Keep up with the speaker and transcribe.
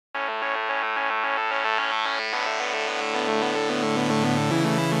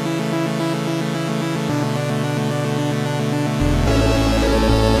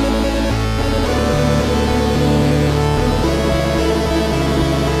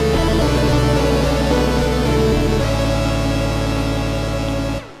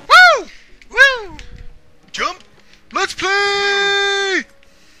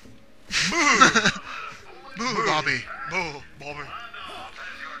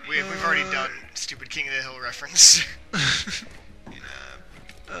We've already done stupid King of the Hill reference. What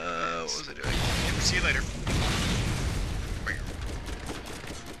was I doing? See you later. Hey,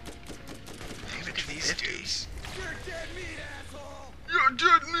 look at these dudes. You're dead meat, asshole! You're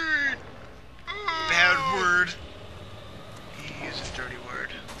dead meat! Bad word. He used a dirty word.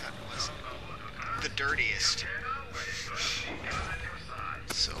 That was the dirtiest.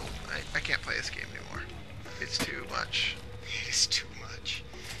 So, I can't play this game anymore. It's too much. It is too much.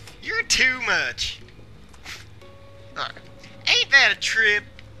 You're too much. Alright. Ain't that a trip?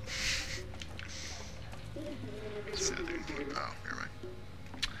 Southern. Oh, never mind.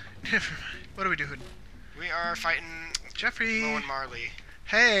 Never mind. What are we doing? We are fighting Jeffrey! Moe Marley.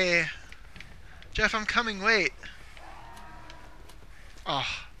 Hey! Jeff, I'm coming, wait! Oh.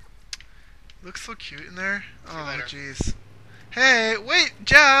 Looks so cute in there. See you Oh, later. jeez. Hey, wait,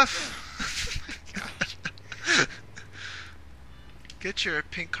 Jeff! God. Get your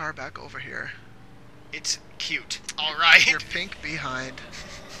pink car back over here. It's cute. Alright. Your pink behind.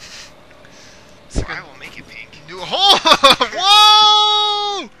 Or I will make it pink. New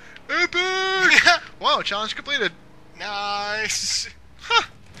Whoa! Epic! Whoa, challenge completed. Nice. Huh.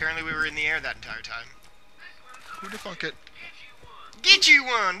 Apparently we were in the air that entire time. Who'da thunk it? Get you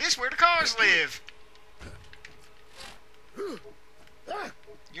one! This is where the cars live!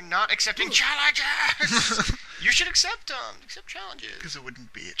 You're not accepting challenges! You should accept them! Accept challenges. Because it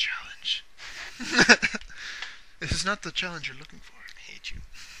wouldn't be a challenge. This is not the challenge you're looking for. I hate you.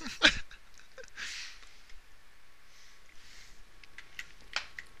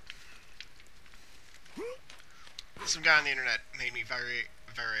 Some guy on the internet made me very,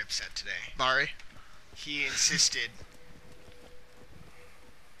 very upset today. Bari? He insisted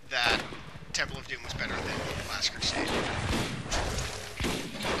that Temple of Doom was better than Last Crusade.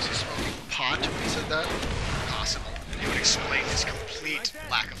 Was he smoking pot when he said that? Possible. It would explain his complete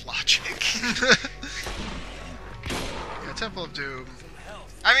lack of logic. Yeah, Temple of Doom.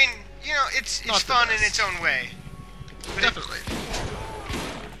 I mean, you know, it's Not the fun in best. its own way. But Definitely.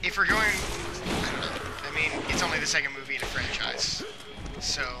 if we're going, I don't know. I mean, it's only the second movie in a franchise,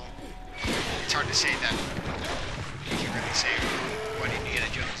 so it's hard to say that you can really say what Indiana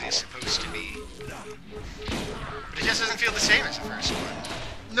Jones is supposed to be. But it just doesn't feel the same as the first one.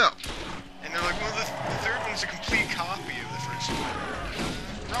 No. And they're like, well, the third one's a complete copy of the first one.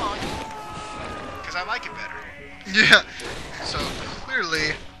 Wrong. Because I like it better. Yeah. So,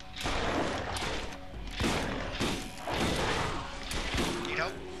 clearly... Need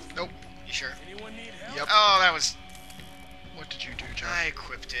help? Nope. You sure? Anyone need help? Yep. Oh, that was... What did you do, John? I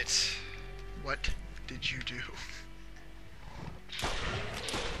equipped it. What did you do?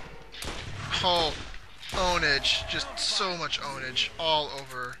 Oh, ownage. Just so much ownage all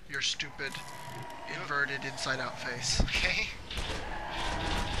over your stupid, inverted, inside-out face. Okay.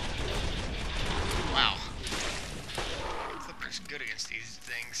 Wow. Clipper's good against these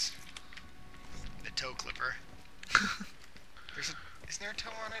things. The toe clipper. Isn't there a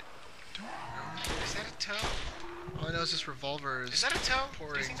toe on it? Don't know. Is that a toe? All I know is this revolver Is that a toe? Do you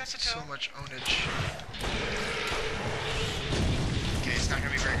pouring think that's a toe? so much ownage. Okay, it's not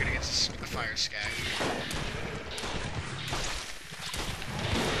gonna be very good against a fire skag.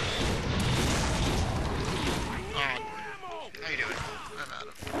 How you doing? I'm out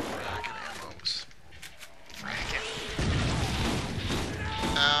of fracking ammos. Frackin'.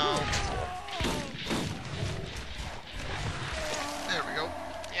 Ow. There we go.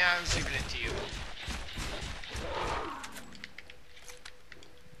 Yeah, I was leaving it to you.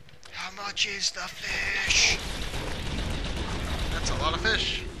 How much is the fish? That's a lot of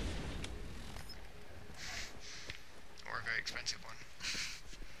fish. Or a very expensive one.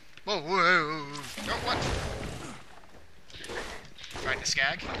 Whoa, whoa, whoa. Oh, what? Fighting a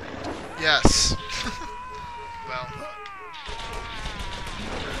skag? Yes. Well.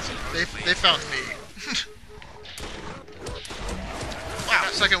 They found me. Wow,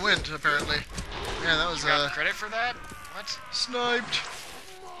 second wind, apparently. Yeah, that was, You got credit for that? What? sniped.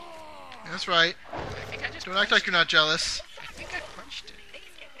 That's right. I think I just Don't act like you're not jealous. I think I punched it.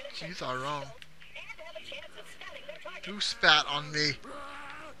 So you thought wrong. Who spat on me?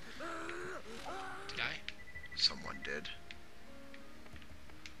 Did I? Someone did.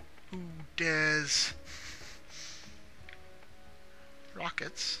 Who dares?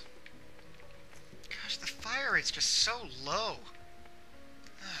 Rockets. Gosh, the fire rate's just so low.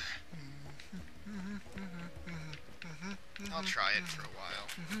 I'll try it for a while.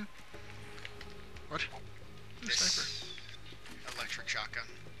 What? Who's sniper? This electric shotgun.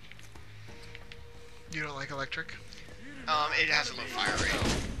 You don't like electric? It has a low fire rate.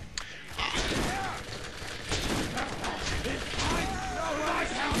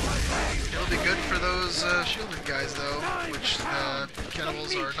 those shielded guys, though, which the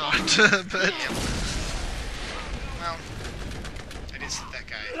cannibals are not. But Yep. Well, it is that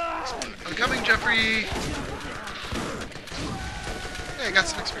guy. Exploded. I'm coming, Jeffrey. Hey, I got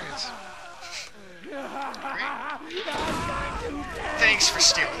some experience. Great. Thanks for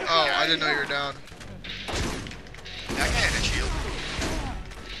stealing that Oh, guy. I didn't know you were down. That guy had a shield.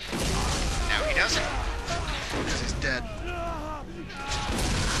 Now he doesn't. Because he's dead.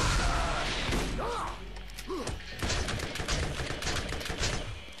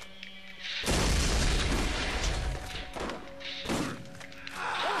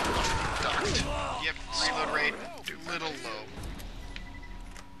 Docked. Yep, reload rate a little low.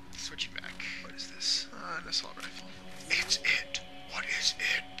 Switch it back. What is this? An assault rifle. It's it. What is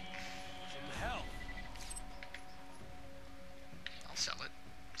it? I'll sell it.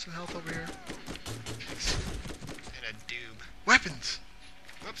 Some health over here. Thanks. And a doob. Weapons!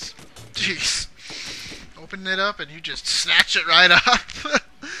 Whoops. Jeez. Open it up and you just snatch it right up. I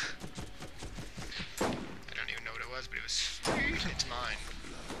don't even know what it was, but it was sweet. It's mine.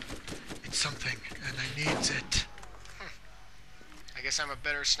 It's something, and I needs it. I guess I'm a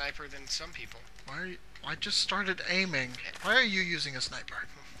better sniper than some people. Why are you... I just started aiming. Why are you using a sniper?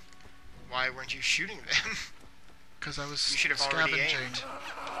 Why weren't you shooting them? Because I was You should have already scavenging. aimed.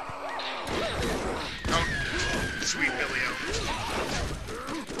 Oh, sweet Billy-O.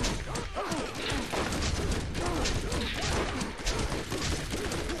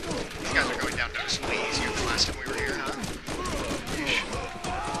 These guys are going down noticeably easier than last time we were here, huh?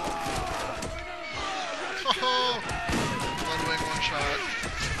 Oh! Bloodwing one shot.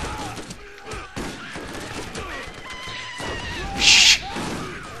 Shh!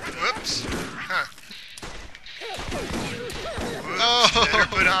 Whoops. Huh. Whoops. Oh. Better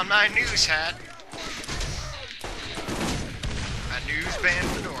put on my news hat. My news band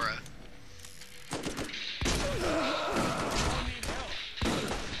fedora.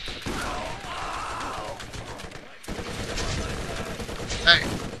 Hey.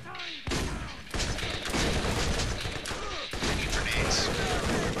 I need grenades.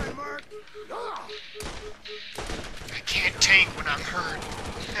 I can't tank when I'm hurt.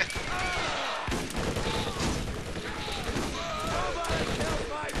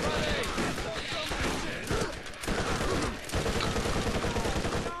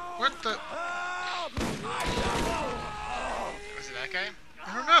 What the... Was it that guy?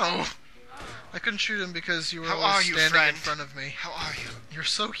 I don't know. I couldn't shoot him because you were How always are you, standing friend? in front of me. How are you? You're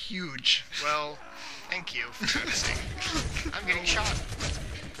so huge. Well, thank you for noticing. I'm getting shot.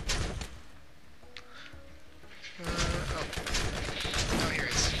 Oh. Oh, here he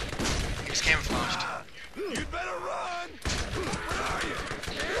is. He was camouflaged. You'd better run!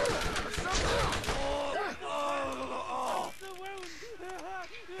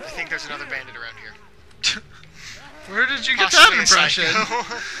 I think there's another bandit around here. Where did you get Possibly that a impression?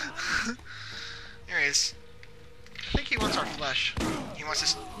 psycho. Here he is. I think he wants our flesh. He wants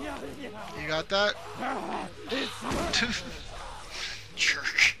us. You got that?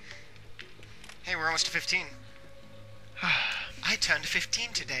 Jerk. Hey, we're almost to 15. I turned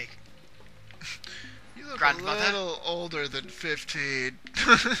 15 today. You look Grandmother? a little older than 15.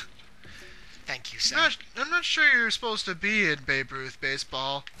 Thank you, sir. I'm not sure you're supposed to be in Babe Ruth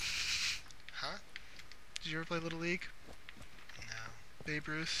baseball. Huh? Did you ever play Little League? No. Babe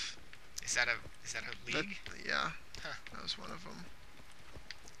Ruth? Is that a league? Yeah. Huh. That was one of them.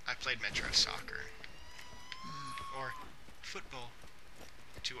 I played Metro Soccer. Or football.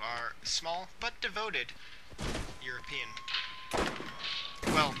 To our small but devoted European.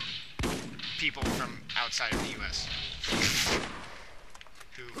 Well, people from outside of the U.S.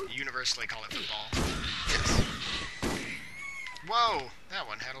 who universally call it football. Yes. Whoa! That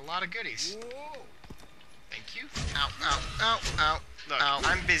one had a lot of goodies. Thank you. Ow, ow, ow, ow. Look, Ow.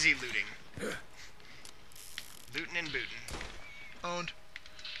 I'm busy looting. Looting and booting. Owned.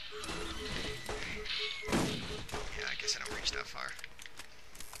 Yeah, I guess I don't reach that far.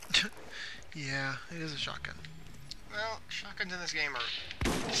 Yeah, it is a shotgun. Well, shotguns in this game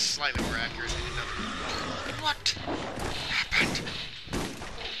are slightly more accurate than another. What happened?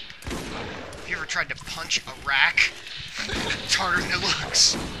 Have you ever tried to punch a Rakk? It's harder than it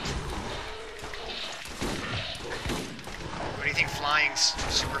looks. What do you think flying's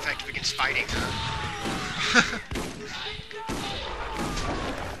super effective against fighting?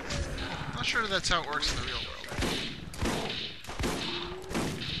 Not sure that's how it works in the real world.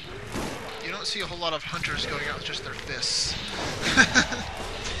 You don't see a whole lot of hunters going out with just their fists.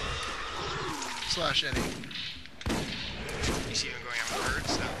 Slash any. You see them going out with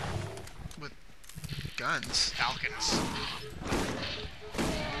birds, though. With guns. Falcons.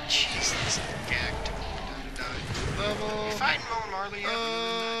 Jeez, this is gagged. ammo. You fighting Moe Marley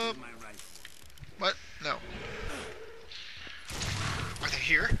yet? What? No. Are they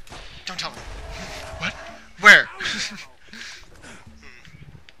here? Don't tell me. What? Where?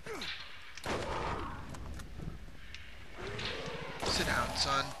 Sit down,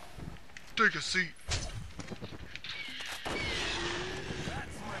 son. Take a seat.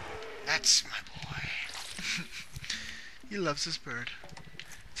 That's my boy. He loves his bird.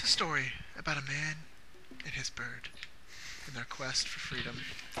 It's a story about a man and his bird in their quest for freedom.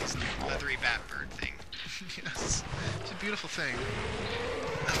 It's the leathery bat bird thing. Yes. It's a beautiful thing.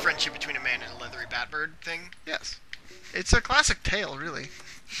 A friendship between a man and a leathery bat bird thing. Yes. It's a classic tale, really.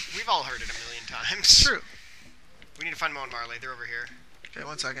 We've all heard it a million times. True. We need to find Moe and Marley. They're over here. Okay,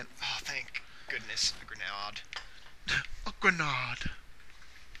 1 second. Oh, thank goodness. A grenade. A grenade.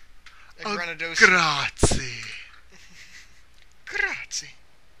 A grenadosi. Grazie. Grazie.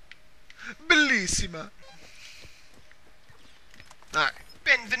 Bellissima. Alright.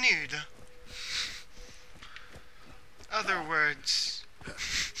 Benvenuto. Other words.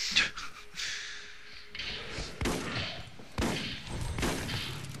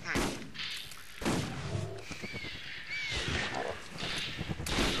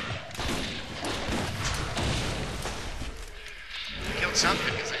 Killed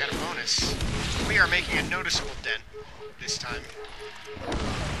something because I got a bonus. We are making a noticeable dent this time.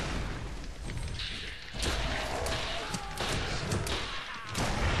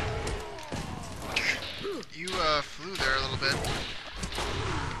 You flew there a little bit.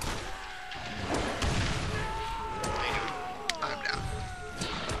 I'm down.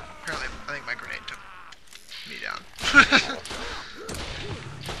 Apparently, I think my grenade took me down.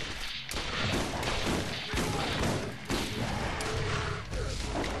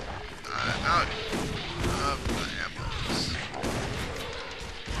 I'm out of the ammos.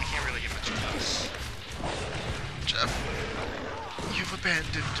 I can't really get much close. Jeff, you've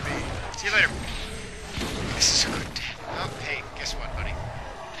abandoned me. See you later. This is a good day. Oh, hey, guess what, buddy?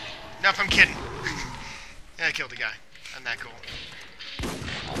 Nope, I'm kidding. Yeah, I killed a guy. I'm that cool.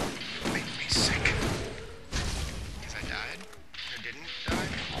 Make me sick. Because I died? Or didn't die?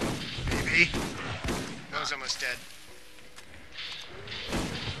 Maybe. I was almost dead.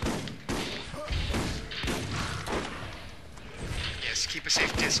 Yes, keep a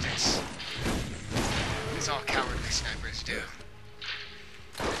safe distance. That's all cowardly snipers do.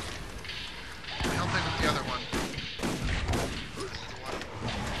 I'm helping with the other one.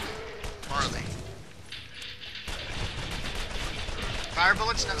 Marley. Fire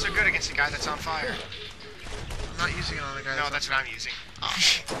bullets, not so good against a guy that's on fire. I'm not using it on the guy. No, that's what I'm using. Oh.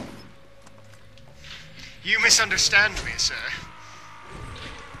 You misunderstand me, sir.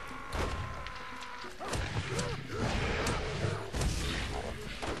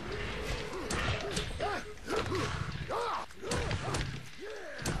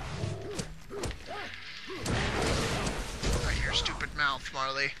 Right, your stupid mouth,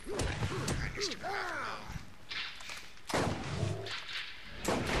 Marley. Right, your stupid mouth, no.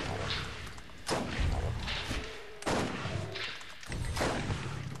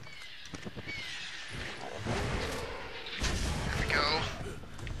 There we go.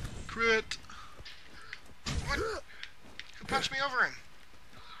 Crit. What? Who punched me over him?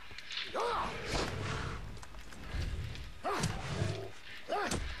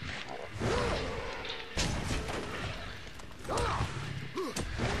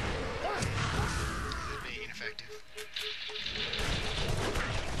 Being ineffective.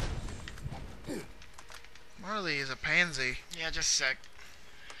 Marley is a pansy. Yeah, just a sec.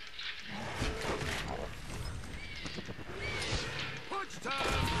 Punch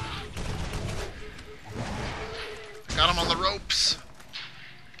time! I got him on the ropes.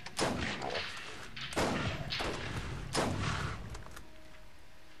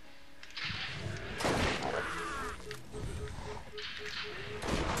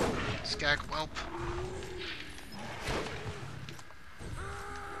 Skag whelp.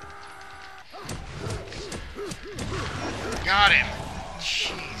 Got him.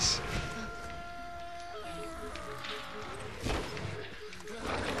 Jeez.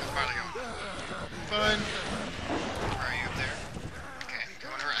 How's Marley going? Fine. Where are you up there? Okay,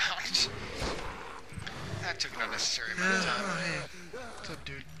 going around. That took an unnecessary amount of time. Oh, hey. What's up,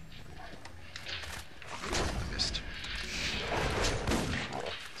 dude? I missed.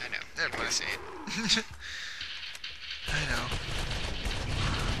 I know. There I'm we gonna go. say it. I know.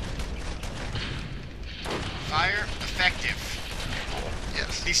 Fire effective.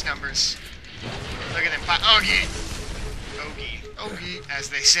 Yes. These numbers. Look at them. Ogie! Ogie. Ogie. As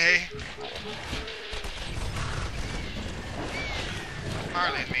they say.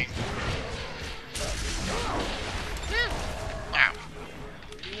 Marley and me.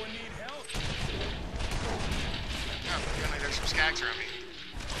 skags around me.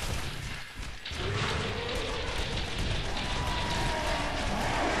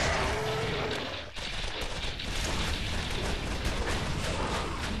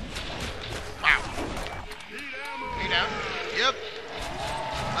 Wow. Are you down? Yep.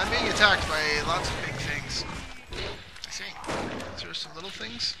 I'm being attacked by lots of big things. I see. Is there some little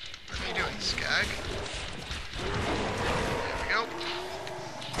things? What are you doing? Skag. There we go.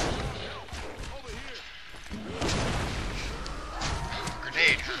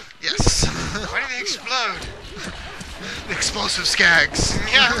 Grenade, huh? Yes. Why do they explode? Explosive skags.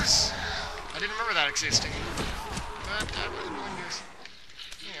 Yes. I didn't remember that existing. But I was willing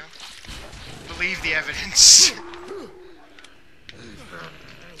to, you know, believe the evidence.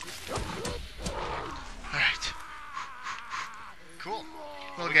 Alright. Cool.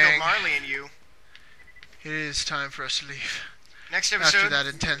 Well, We gang, got Marley and you. it is time for us to leave. Next After episode, that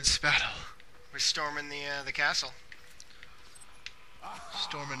intense battle. we're storming the castle.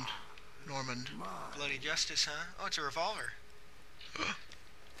 Stormin' Normand. Bloody justice, huh? Oh, it's a revolver.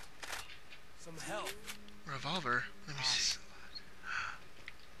 Some help. Revolver? Let me see.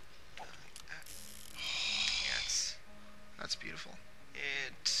 Yes. That's beautiful.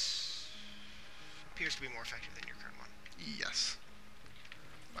 It appears to be more effective than your current one. Yes.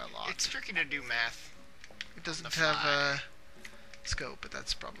 By a lot. It's tricky to do math. It doesn't the have fly. scope, but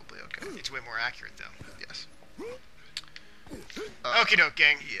that's probably okay. It's way more accurate, though. Yes. Okie doke,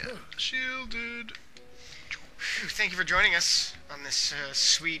 gang. Yeah. Shielded. Phew, thank you for joining us on this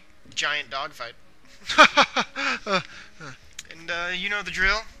sweet giant dogfight. And you know the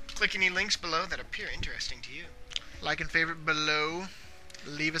drill. Click any links below that appear interesting to you. Like and favorite below.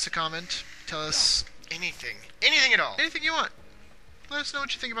 Leave us a comment. Tell us Anything. Anything at all. anything you want. Let us know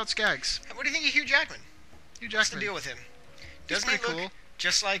what you think about Skags. What do you think of Hugh Jackman? Hugh What's the Jackman. deal with him? He's Doesn't he pretty look cool.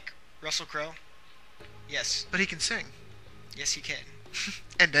 just like Russell Crowe? Yes. But he can sing. Yes, he can.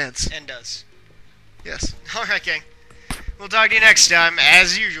 And dance. And does. Yes. Alright, gang. We'll talk to you next time.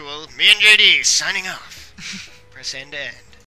 As usual, me and JD signing off. Press end to end.